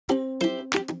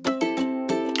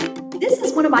This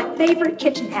is one of my favorite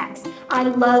kitchen hacks. I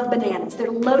love bananas. They're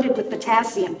loaded with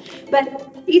potassium,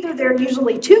 but either they're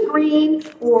usually too green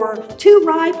or too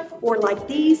ripe, or like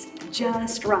these,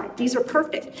 just right. These are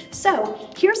perfect. So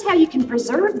here's how you can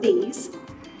preserve these.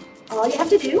 All you have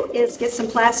to do is get some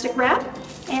plastic wrap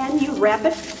and you wrap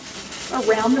it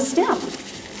around the stem,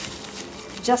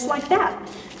 just like that.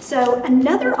 So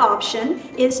another option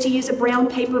is to use a brown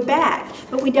paper bag,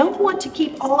 but we don't want to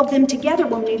keep all of them together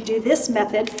when we do this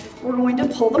method. We're going to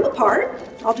pull them apart.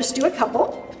 I'll just do a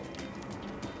couple.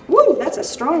 Woo, that's a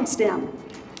strong stem.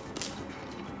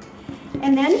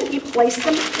 And then you place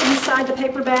them inside the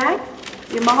paper bag.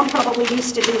 Your mom probably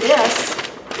used to do this.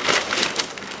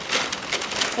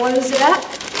 Close it up.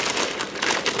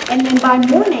 And then by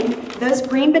morning, those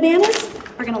green bananas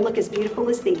are going to look as beautiful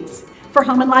as these. For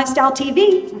Home and Lifestyle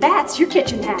TV, that's your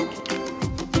kitchen hack.